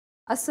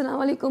अस्सलाम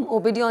वालेकुम।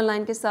 OBD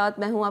online के साथ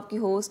मैं हूं आपकी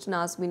होस्ट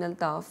नाज़मीन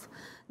अल्ताफ़।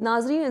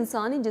 नाज़रीन,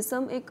 इंसानी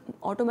जिस्म एक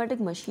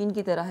ऑटोमेटिक मशीन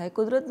की तरह है।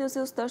 कुदरत ने उसे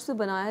उस तर्ज से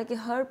बनाया है कि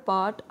हर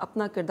पार्ट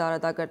अपना किरदार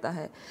अदा करता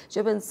है।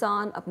 जब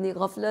इंसान अपनी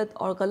गफलत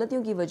और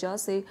गलतियों की वजह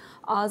से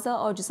आज़ा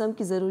और जिस्म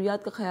की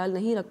ज़रूरियात का ख्याल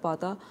नहीं रख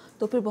पाता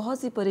तो फिर बहुत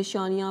सी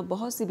परेशानियाँ,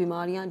 बहुत सी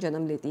बीमारियाँ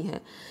जन्म लेती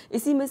हैं।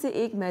 इसी में से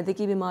एक मैदे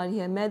की बीमारी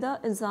है। मैदा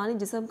इंसानी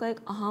जिस्म का एक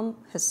अहम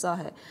हिस्सा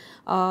है।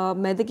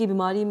 मैदे की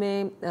बीमारी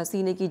में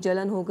सीने की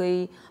जलन हो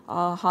गई,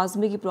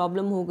 हाजमे की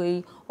प्रॉब्लम हो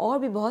गई और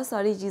भी बहुत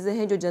सारी चीज़ें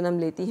हैं जो जन्म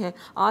लेती हैं।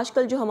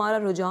 आजकल जो हमारा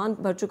रुझान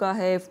बढ़ चुका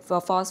है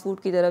फ़ास्ट फूड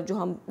की तरफ, जो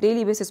हम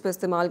डेली बेसिस पे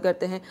इस्तेमाल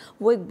करते हैं,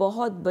 वो एक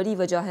बहुत बड़ी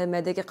वजह है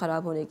मैदे के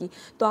ख़राब होने की।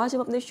 तो आज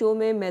हम अपने शो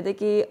में मैदे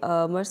के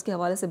मर्ज़ के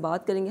हवाले से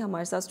बात करेंगे।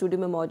 हमारे साथ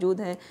स्टूडियो में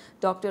मौजूद हैं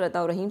डॉक्टर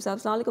अता रहीम साहब।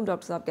 अस्सलाम वालेकुम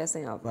डॉक्टर साहब, कैसे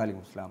हैं आप?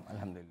 वालेकुम सलाम,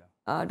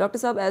 अल्हम्दुलिल्लाह। डॉक्टर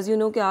साहब, एज़ यू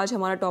नो कि आज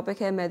हमारा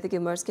टॉपिक है मैदे के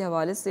मर्ज़ के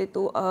हवाले से,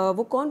 तो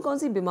वो कौन कौन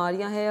सी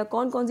बीमारियां हैं या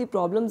कौन कौन सी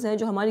प्रॉब्लम्स हैं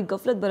जो हमारी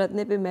गफलत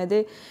बरतने पे मैदे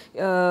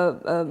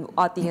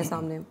आती हैं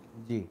सामने?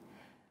 जी,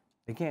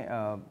 देखिए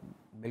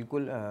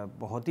बिल्कुल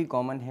बहुत ही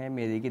कॉमन है।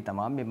 मैदे की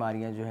तमाम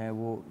बीमारियां जो हैं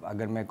वो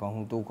अगर मैं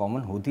कहूँ तो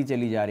कॉमन होती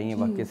चली जा रही हैं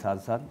वक्त के साथ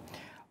साथ।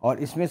 और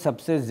इसमें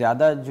सबसे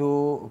ज़्यादा जो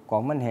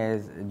कॉमन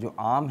है, जो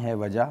आम है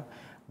वजह,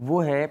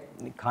 वो है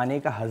खाने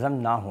का हज़म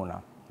ना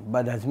होना,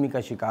 बदहज़मी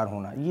का शिकार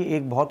होना। ये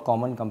एक बहुत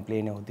कॉमन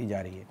कंप्लेन होती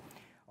जा रही है।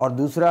 और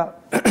दूसरा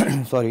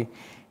सॉरी,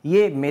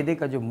 ये मैदे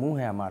का जो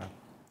मुंह है हमारा,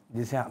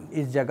 जिसे हम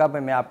इस जगह पे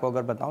मैं आपको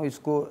अगर बताऊं,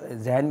 इसको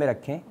जहन में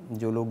रखें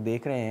जो लोग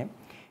देख रहे हैं,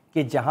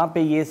 कि जहाँ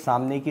पे ये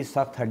सामने की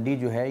सख्त हड्डी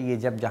जो है, ये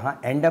जहाँ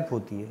एंड अप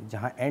होती है,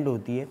 जहाँ एंड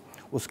होती है,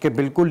 उसके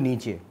बिल्कुल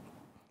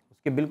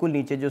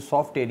नीचे जो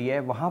सॉफ्ट एरिया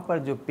है, वहाँ पर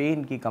जो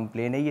पेन की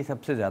कंप्लेन है, ये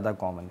सबसे ज़्यादा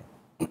कॉमन है।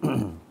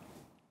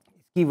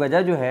 इसकी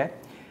वजह जो है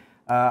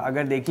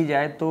अगर देखी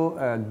जाए तो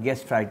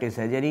गैस्ट्राइटिस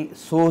है, यानी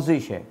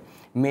सोजिश है।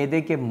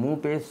 मैदे के मुंह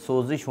पे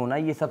सोजिश होना,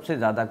 ये सबसे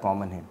ज़्यादा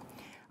कॉमन है।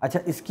 अच्छा,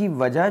 इसकी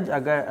वजह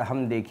अगर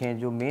हम देखें,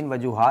 जो मेन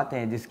वजूहात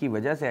हैं जिसकी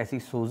वजह से ऐसी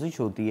सोजिश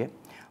होती है,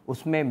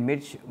 उसमें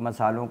मिर्च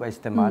मसालों का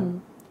इस्तेमाल,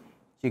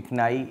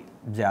 चिकनाई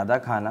ज़्यादा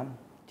खाना,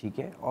 ठीक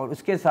है, और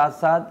उसके साथ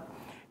साथ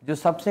जो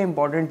सबसे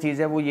इम्पॉर्टेंट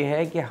चीज़ है वो ये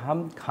है कि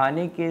हम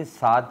खाने के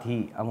साथ ही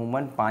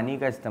अमूमन पानी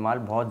का इस्तेमाल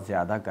बहुत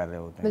ज़्यादा कर रहे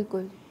होते हैं।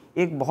 बिल्कुल।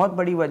 एक बहुत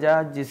बड़ी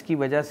वजह जिसकी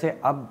वजह से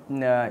अब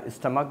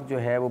स्टमक जो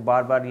है वो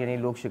बार बार, यानी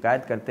लोग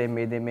शिकायत करते हैं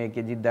मैदे में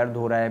कि जी दर्द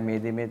हो रहा है,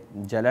 मैदे में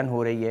जलन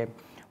हो रही है,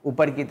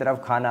 ऊपर की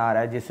तरफ खाना आ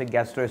रहा है, जिससे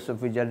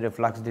गैस्ट्रोएसोफेजियल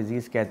रिफ्लक्स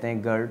डिजीज़ कहते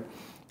हैं, गर्ड,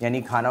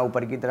 यानी खाना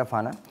ऊपर की तरफ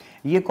आना।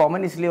 ये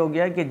कॉमन इसलिए हो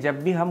गया कि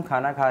जब भी हम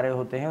खाना खा रहे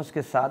होते हैं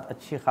उसके साथ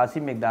अच्छी खासी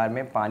मिकदार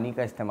में पानी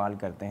का इस्तेमाल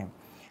करते हैं।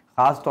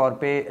 ख़ास तौर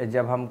पे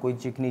जब हम कोई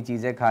चिकनी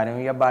चीज़ें खा रहे हो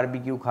या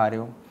बारबेक्यू खा रहे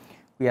हो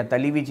या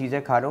तली हुई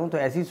चीज़ें खा रहे हो, तो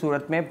ऐसी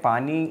सूरत में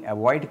पानी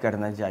अवॉइड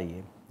करना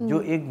चाहिए,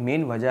 जो एक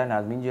मेन वजह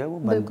नाज़मीन जो है वो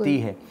बनती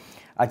है।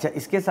 अच्छा,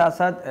 इसके साथ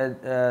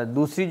साथ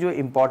दूसरी जो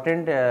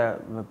इम्पॉर्टेंट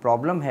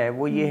प्रॉब्लम है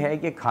वो ये है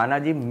कि खाना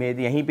जी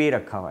मैदे यहीं पे ही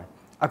रखा हुआ है।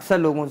 अक्सर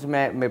लोगों से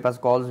मेरे पास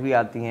कॉल्स भी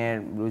आती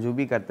हैं, रुजू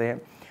भी करते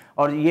हैं,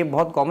 और ये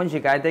बहुत कॉमन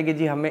शिकायत है कि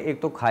जी हमें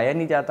एक तो खाया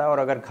नहीं जाता, और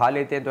अगर खा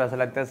लेते हैं तो ऐसा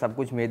लगता है सब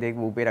कुछ मैदे के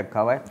मुँह पे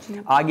रखा हुआ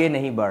है, आगे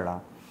नहीं बढ़ रहा।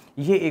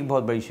 ये एक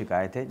बहुत बड़ी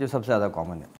शिकायत है जो सबसे ज़्यादा कॉमन है।